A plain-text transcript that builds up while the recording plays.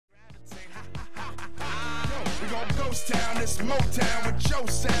ghost town, it's Motown with your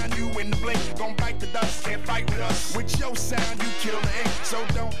sound. You in the blink, gon' bite the dust, can't fight with us. With your sound, you kill the ink, so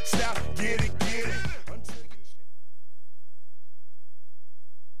don't stop, get it, get it.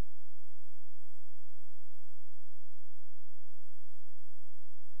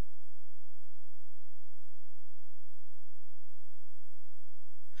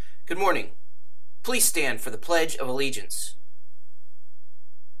 Good morning. Please stand for the Pledge of Allegiance.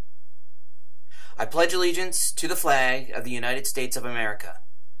 I pledge allegiance to the flag of the United States of America,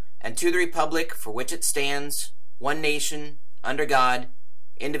 and to the republic for which it stands, one nation, under God,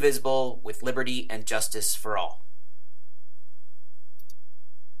 indivisible, with liberty and justice for all.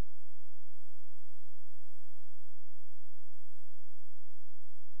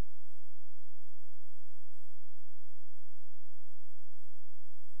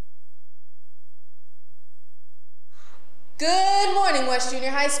 Good morning, West Junior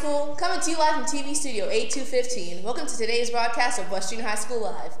High School. Coming to you live from TV Studio 8215. Welcome to today's broadcast of West Junior High School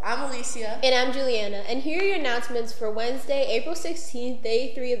Live. I'm Alicia. And I'm Juliana. And here are your announcements for Wednesday, April 16th,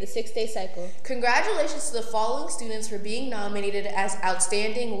 day 3 of the 6-day cycle. Congratulations to the following students for being nominated as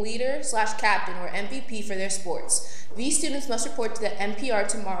Outstanding Leader/Captain or MVP for their sports. These students must report to the NPR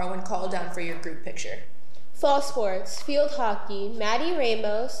tomorrow when called down for your group picture. Fall sports, field hockey, Maddie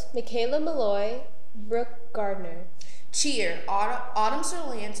Ramos, Michaela Malloy, Brooke Gardner. Cheer, Autumn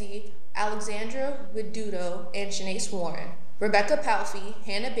Serlanti, Alexandra Widudo, and Shanace Warren. Rebecca Palfy,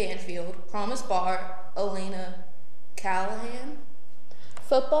 Hannah Banfield, Promise Barr, Elena Callahan.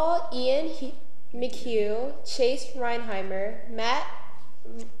 Football, Ian McHugh, Chase Reinheimer, Matt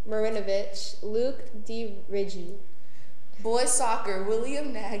Marinovich, Luke DiRiggi. Boys soccer,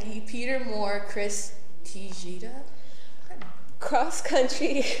 William Nagy, Peter Moore, Chris Tijita. Cross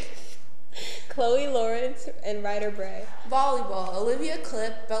country, Chloe Lawrence and Ryder Bray. Volleyball, Olivia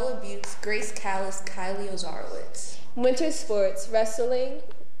Clip, Bella Butts, Grace Callis, Kylie Ozarowitz. Winter sports, wrestling,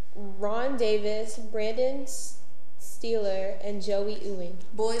 Ron Davis, Brandon Steeler, and Joey Ewing.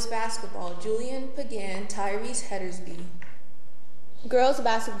 Boys basketball, Julian Pagan, Tyrese Heddersby. Girls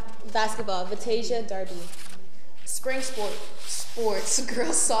basketball, Vatasia Darby. Spring sports,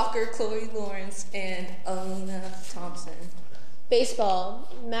 girls soccer, Chloe Lawrence and Alina Thompson. Baseball,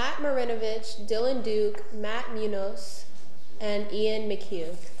 Matt Marinovich, Dylan Duke, Matt Munoz, and Ian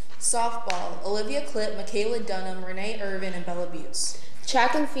McHugh. Softball, Olivia Clip, Michaela Dunham, Renee Irvin, and Bella Butts.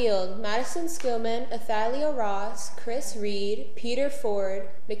 Track and field, Madison Skillman, Athalia Ross, Chris Reed, Peter Ford,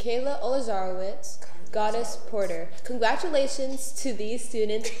 Michaela Olazarowitz, Goddess Porter. Congratulations to these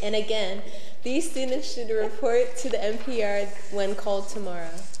students, and again, these students should report to the NPR when called tomorrow.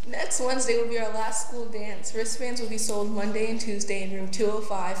 Next Wednesday will be our last school dance. Wristbands will be sold Monday and Tuesday in room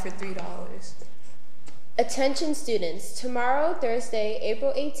 205 for $3. Attention students, tomorrow, Thursday,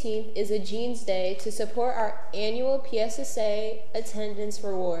 April 18th, is a Jeans Day to support our annual PSSA attendance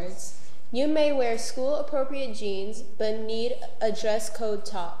rewards. You may wear school-appropriate jeans, but need a dress code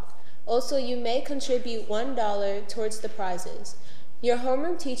top. Also, you may contribute $1 towards the prizes. Your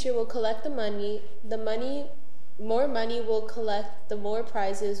homeroom teacher will collect the money. More money will collect, the more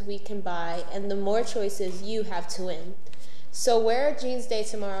prizes we can buy, and the more choices you have to win. So wear a Jeans Day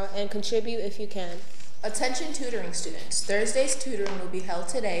tomorrow and contribute if you can. Attention tutoring students. Thursday's tutoring will be held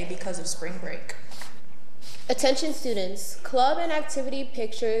today because of spring break. Attention students. Club and activity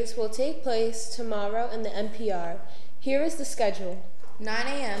pictures will take place tomorrow in the NPR. Here is the schedule. 9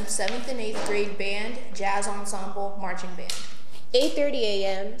 a.m., 7th and 8th grade band, jazz ensemble, marching band. 8:30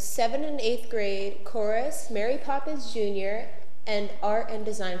 a.m., 7th and 8th grade chorus, Mary Poppins Jr., and Art and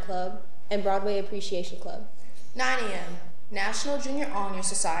Design Club, and Broadway Appreciation Club. 9 a.m., National Junior Honor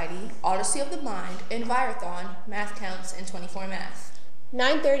Society, Odyssey of the Mind, Envirothon, Math Counts, and 24 Math.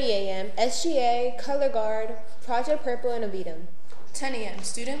 9:30 a.m., SGA, Color Guard, Project Purple, and Avidum. 10 a.m.,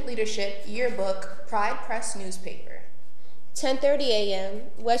 Student Leadership, Yearbook, Pride Press Newspaper. 10:30 a.m.,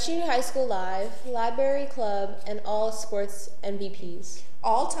 West Junior High School Live, Library Club, and all sports MVPs.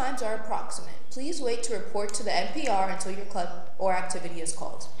 All times are approximate. Please wait to report to the NPR until your club or activity is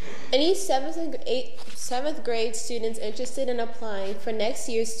called. Any 7th grade students interested in applying for next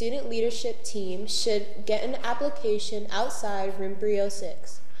year's student leadership team should get an application outside room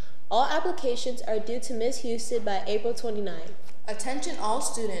 306. All applications are due to Ms. Houston by April 29th. Attention all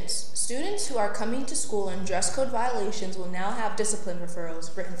students. Students who are coming to school in dress code violations will now have discipline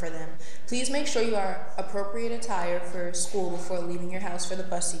referrals written for them. Please make sure you are appropriate attire for school before leaving your house for the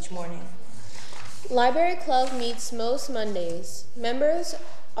bus each morning. Library Club meets most Mondays. Members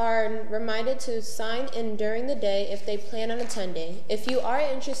are reminded to sign in during the day if they plan on attending. If you are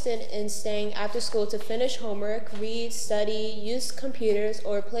interested in staying after school to finish homework, read, study, use computers,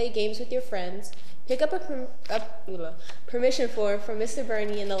 or play games with your friends, pick up a permission form from Mr.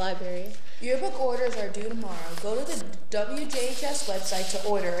 Burney in the library. Yearbook orders are due tomorrow. Go to the WJHS website to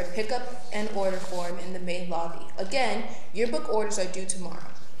order a pickup and order form in the main lobby. Again, yearbook orders are due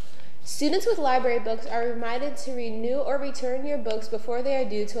tomorrow. Students with library books are reminded to renew or return your books before they are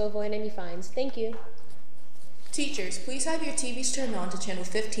due to avoid any fines. Thank you. Teachers, please have your TVs turned on to channel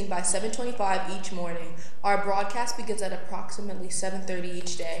 15 by 7:25 each morning. Our broadcast begins at approximately 7:30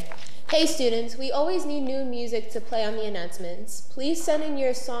 each day. Hey students, we always need new music to play on the announcements. Please send in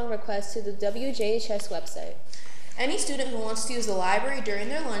your song requests to the WJHS website. Any student who wants to use the library during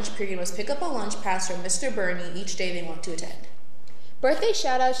their lunch period must pick up a lunch pass from Mr. Burney each day they want to attend. Birthday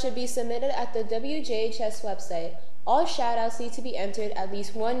shoutouts should be submitted at the WJHS website. All shoutouts need to be entered at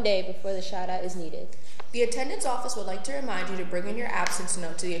least one day before the shoutout is needed. The attendance office would like to remind you to bring in your absence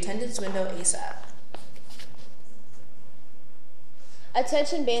note to the attendance window ASAP.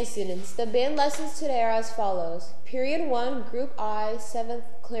 Attention band students, the band lessons today are as follows. Period 1, Group I, 7th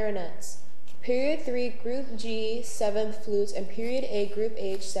clarinets. Period 3, Group G, 7th flutes, and Period A, Group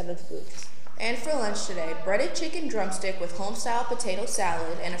H, 7th flutes. And for lunch today, breaded chicken drumstick with home-style potato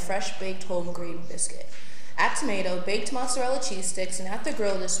salad and a fresh-baked home-grain biscuit. At Tomato, baked mozzarella cheese sticks, and at the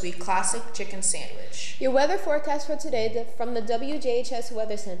grill this week, classic chicken sandwich. Your weather forecast for today from the WJHS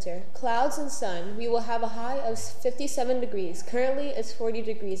Weather Center. Clouds and sun. We will have a high of 57 degrees. Currently, it's 40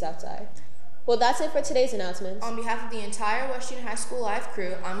 degrees outside. Well, that's it for today's announcements. On behalf of the entire West Union High School Live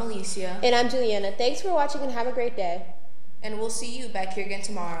crew, I'm Alicia. And I'm Juliana. Thanks for watching and have a great day. And we'll see you back here again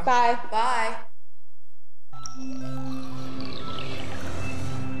tomorrow. Bye. Bye.